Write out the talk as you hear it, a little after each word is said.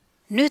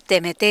Nyt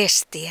teemme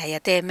testiä ja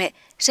teemme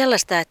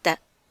sellaista, että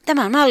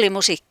tämä on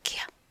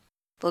mallimusiikkia.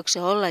 Voiko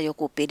se olla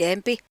joku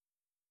pidempi?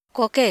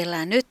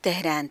 Kokeillaan, nyt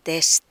tehdään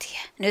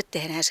testiä. Nyt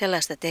tehdään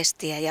sellaista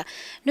testiä ja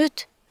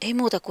nyt ei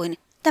muuta kuin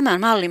tämä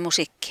on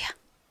mallimusiikkia.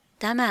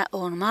 Tämä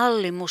on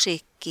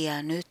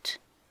mallimusiikkia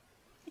nyt.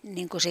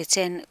 Niin kuin sit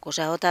sen, kun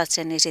sä otat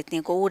sen, niin sit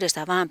niin kuin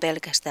uudestaan vaan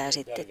pelkästään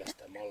sitten.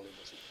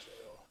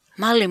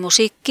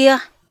 Mallimusiikkia.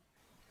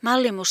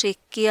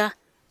 Mallimusiikkia.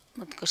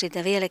 Mutta kun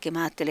sitä vieläkin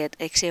mä ajattelin, että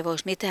eikö se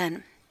voisi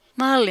mitään.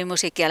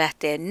 Mallimusiikkia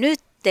lähtee nyt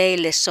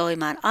teille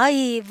soimaan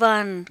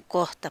aivan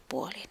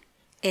kohtapuolin.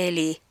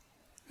 Eli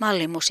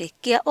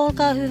mallimusiikkia,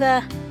 olkaa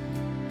hyvä.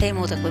 Ei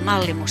muuta kuin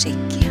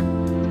mallimusiikkia.